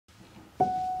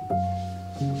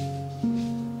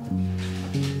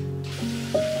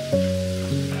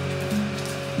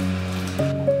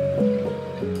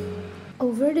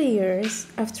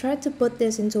I've tried to put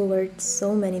this into words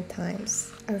so many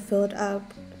times. I've filled up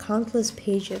countless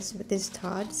pages with these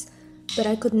thoughts, but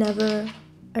I could never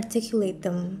articulate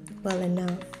them well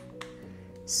enough.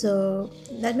 So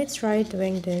let me try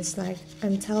doing this like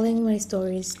I'm telling my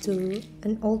stories to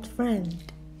an old friend.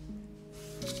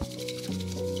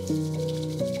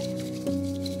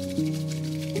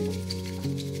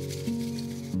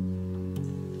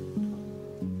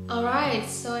 Alright,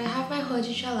 so I have my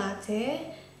hojicha latte.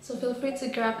 So feel free to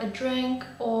grab a drink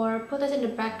or put it in the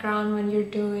background when you're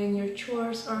doing your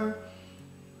chores or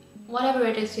whatever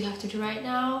it is you have to do right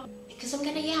now, because I'm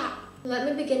gonna yap. Let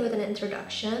me begin with an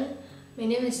introduction. My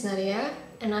name is Nadia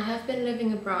and I have been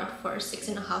living abroad for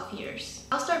 6.5 years.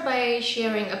 I'll start by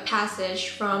sharing a passage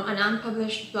from an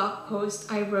unpublished blog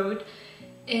post I wrote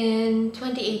in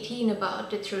 2018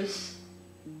 about the truth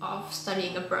of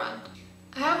studying abroad.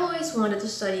 I have always wanted to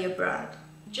study abroad.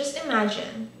 Just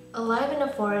imagine, alive in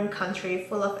a foreign country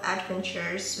full of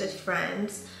adventures with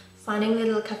friends, finding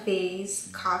little cafes,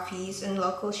 coffees, and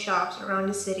local shops around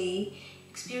the city,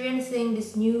 experiencing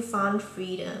this newfound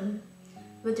freedom.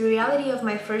 But the reality of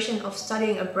my version of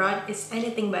studying abroad is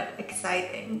anything but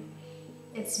exciting.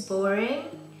 It's boring,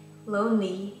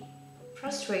 lonely,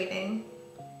 frustrating,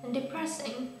 and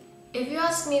depressing. If you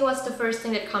ask me what's the first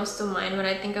thing that comes to mind when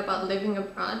I think about living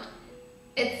abroad,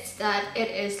 it's that it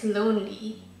is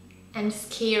lonely and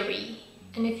scary.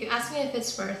 And if you ask me if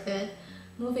it's worth it,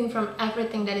 moving from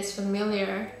everything that is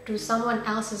familiar to someone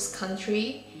else's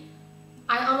country,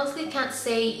 I honestly can't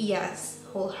say yes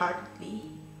wholeheartedly.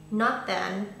 Not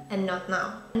then and not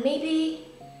now. Maybe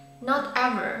not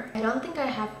ever. I don't think I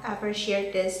have ever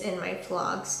shared this in my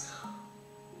vlogs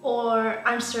or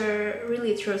answer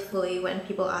really truthfully when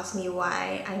people ask me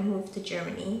why I moved to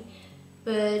Germany.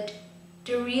 But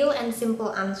the real and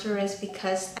simple answer is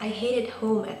because I hated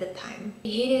home at the time. I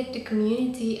hated the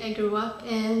community I grew up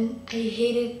in. I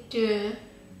hated the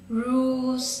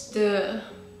rules, the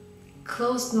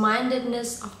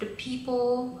closed-mindedness of the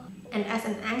people. And as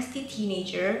an angsty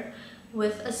teenager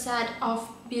with a set of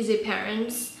busy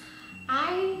parents,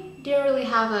 I didn't really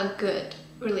have a good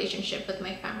relationship with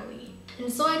my family.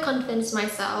 And so I convinced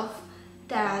myself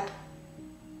that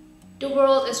the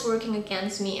world is working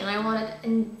against me and I wanted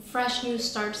a fresh new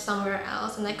start somewhere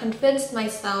else, and I convinced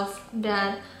myself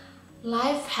that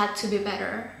life had to be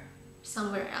better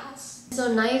somewhere else.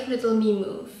 So naive little me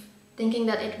moved, thinking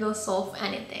that it will solve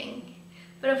anything.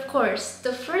 But of course,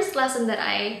 the first lesson that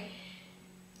I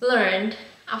learned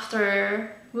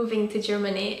after moving to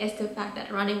Germany is the fact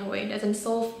that running away doesn't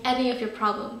solve any of your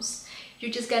problems.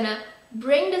 You're just gonna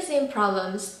bring the same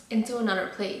problems into another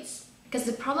place. Because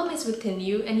the problem is within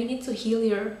you and you need to heal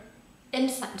your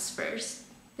insides first.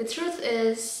 The truth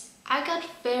is, I got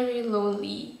very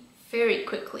lonely very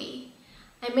quickly.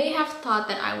 I may have thought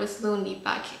that I was lonely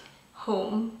back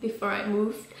home before I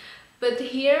moved, but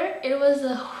here it was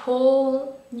a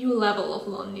whole new level of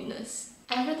loneliness.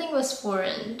 Everything was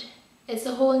foreign. It's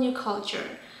a whole new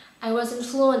culture. I wasn't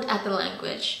fluent at the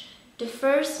language. The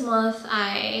first month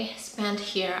I spent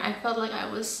here, I felt like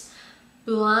I was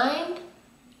blind,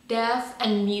 deaf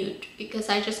and mute because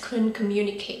I just couldn't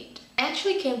communicate. I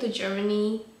actually came to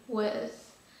Germany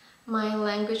with my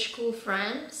language school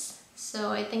friends,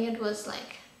 so I think it was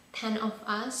like 10 of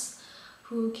us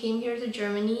who came here to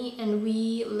Germany, and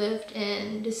we lived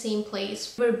in the same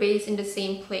place. We were based in the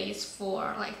same place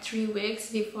for like 3 weeks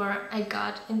before I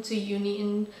got into uni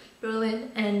in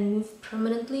Berlin and moved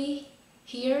permanently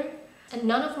here. And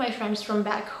none of my friends from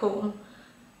back home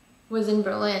was in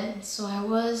Berlin, so I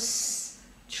was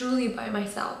truly by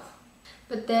myself.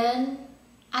 But then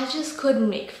I just couldn't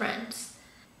make friends.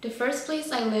 The first place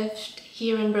I lived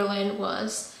here in Berlin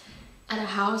was at a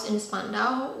house in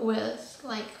Spandau with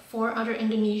like 4 other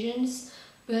Indonesians,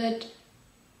 but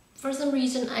for some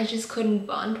reason I just couldn't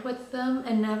bond with them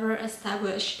and never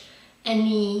established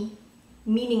any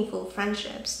meaningful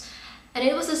friendships. And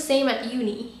it was the same at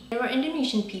uni. There were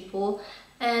Indonesian people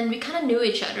and we kind of knew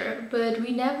each other, but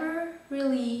we never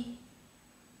really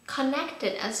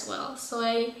connected as well. So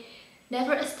I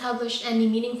never established any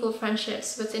meaningful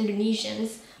friendships with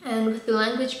Indonesians, and with the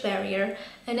language barrier,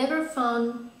 I never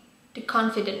found the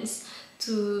confidence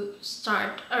to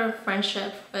start a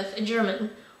friendship with a German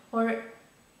or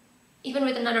even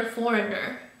with another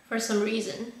foreigner for some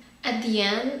reason. At the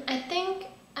end, I think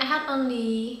I had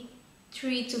only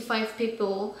 3 to 5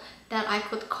 people that I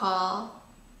could call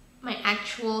my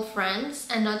actual friends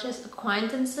and not just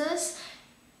acquaintances,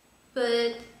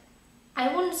 but I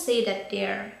wouldn't say that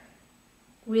they're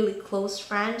really close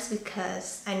friends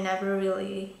because I never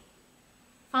really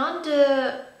found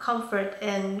the comfort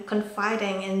in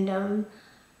confiding in them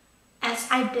as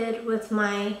I did with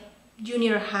my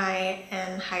junior high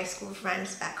and high school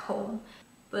friends back home.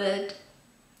 But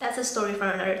that's a story for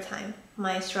another time,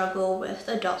 my struggle with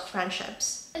adult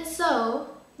friendships. And so,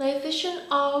 my vision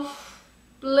of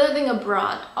living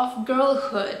abroad, of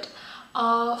girlhood,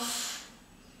 of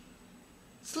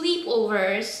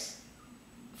sleepovers,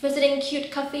 visiting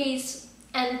cute cafes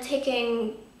and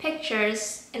taking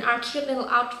pictures in our cute little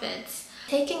outfits,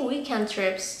 taking weekend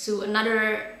trips to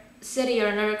another city or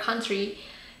another country,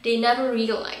 they never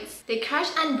realized. They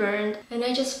crashed and burned, and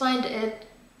I just find it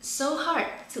so hard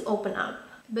to open up.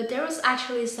 But there was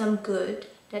actually some good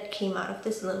that came out of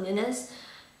this loneliness,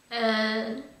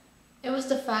 and it was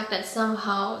the fact that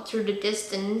somehow through the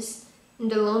distance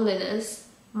and the loneliness,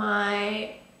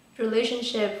 my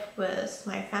relationship with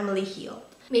my family healed.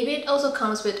 Maybe it also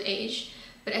comes with age,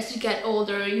 but as you get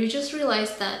older, you just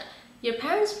realize that your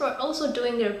parents were also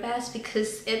doing their best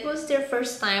because it was their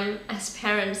first time as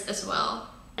parents as well.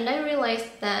 And I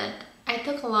realized that I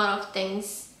took a lot of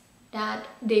things that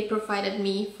they provided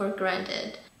me for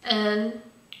granted. And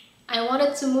I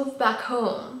wanted to move back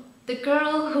home. The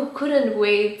girl who couldn't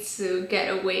wait to get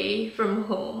away from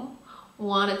home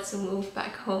wanted to move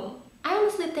back home. I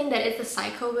honestly think that it's a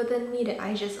cycle within me that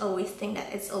I just always think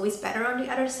that it's always better on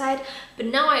the other side. But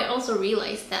now I also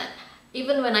realize that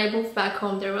even when I move back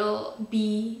home, there will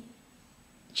be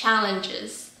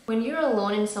challenges. When you're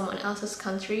alone in someone else's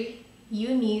country,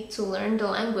 you need to learn the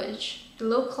language, the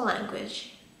local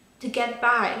language, to get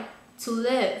by, to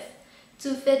live,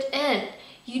 to fit in.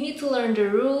 You need to learn the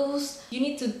rules, you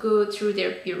need to go through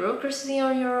their bureaucracy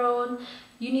on your own,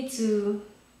 you need to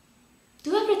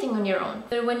do everything on your own.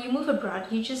 But when you move abroad,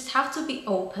 you just have to be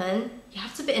open, you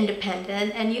have to be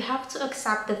independent, and you have to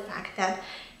accept the fact that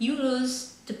you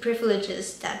lose the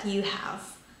privileges that you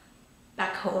have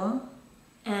back home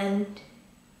and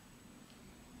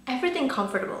everything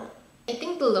comfortable. I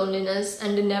think the loneliness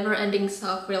and the never-ending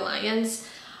self-reliance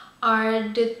are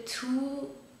the two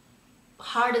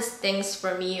hardest things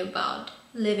for me about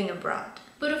living abroad.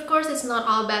 But of course, it's not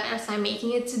all bad as I'm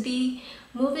making it to be.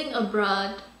 Moving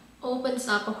abroad opens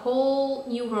up a whole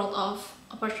new world of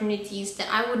opportunities that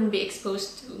I wouldn't be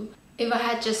exposed to if I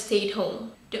had just stayed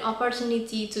home. The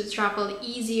opportunity to travel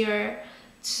easier,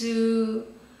 to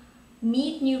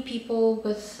meet new people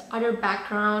with other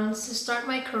backgrounds, to start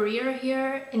my career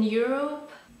here in Europe.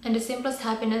 And the simplest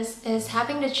happiness is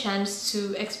having the chance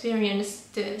to experience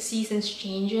the seasons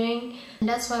changing. And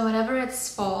that's why whenever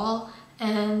it's fall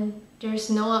and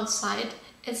there's no outside,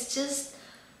 it's just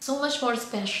so much more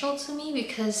special to me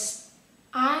because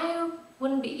I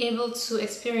wouldn't be able to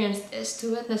experience this,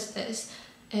 to witness this,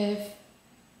 if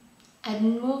I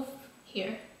didn't move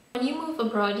here. When you move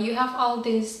abroad, you have all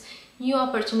these new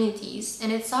opportunities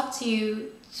and it's up to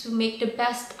you to make the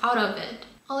best out of it.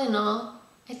 All in all,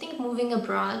 I think moving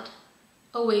abroad,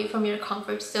 away from your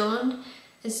comfort zone,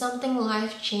 is something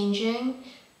life-changing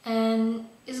and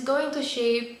is going to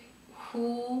shape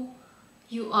who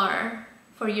you are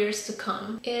for years to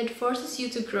come. It forces you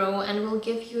to grow and will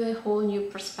give you a whole new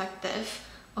perspective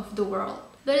of the world.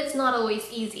 But it's not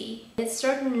always easy. It's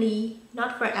certainly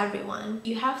not for everyone.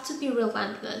 You have to be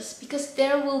relentless because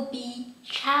there will be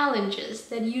challenges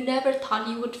that you never thought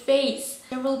you would face.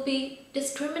 There will be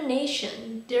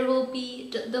discrimination. There will be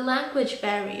the language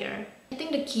barrier. I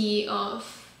think the key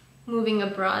of moving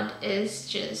abroad is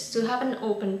just to have an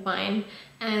open mind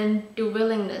and the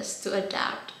willingness to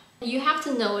adapt. You have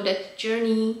to know that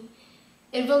journey,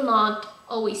 it will not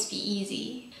always be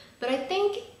easy. But I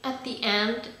think at the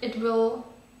end, it will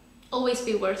always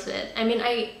be worth it. I mean,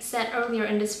 I said earlier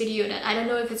in this video that I don't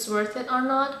know if it's worth it or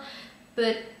not,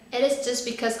 but it is just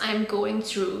because I'm going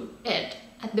through it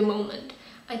at the moment.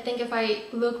 I think if I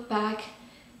look back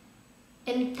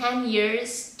in 10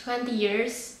 years, 20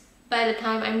 years, by the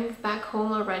time I move back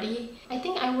home already, I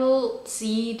think I will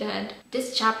see that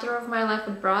this chapter of my life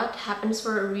abroad happens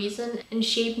for a reason and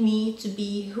shaped me to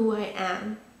be who I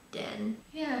am then.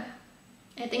 Yeah,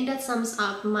 I think that sums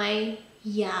up my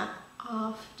yap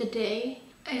of the day.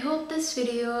 I hope this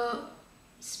video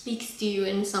speaks to you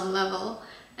in some level.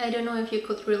 I don't know if you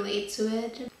could relate to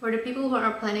it. For the people who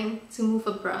are planning to move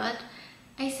abroad,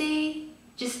 I say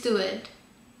just do it.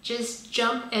 Just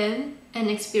jump in and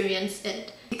experience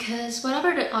it. Because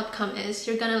whatever the outcome is,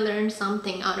 you're gonna learn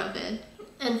something out of it.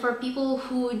 And for people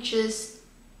who just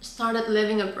started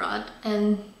living abroad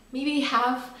and maybe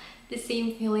have the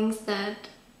same feelings that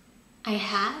I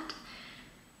had,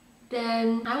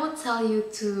 then I would tell you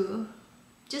to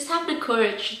just have the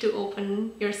courage to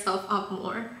open yourself up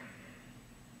more.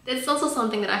 It's also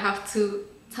something that I have to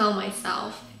tell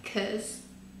myself because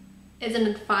It's an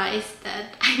advice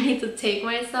that I need to take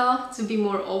myself to be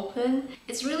more open.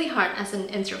 It's really hard as an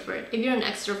introvert. If you're an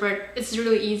extrovert, it's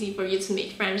really easy for you to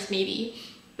make friends maybe,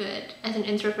 but as an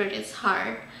introvert it's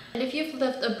hard. And if you've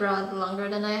lived abroad longer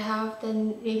than I have,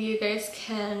 then maybe you guys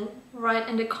can write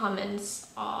in the comments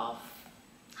of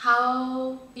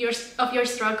your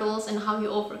struggles and how you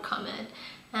overcome it.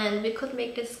 And we could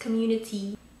make this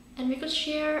community and we could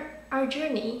share our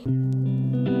journey.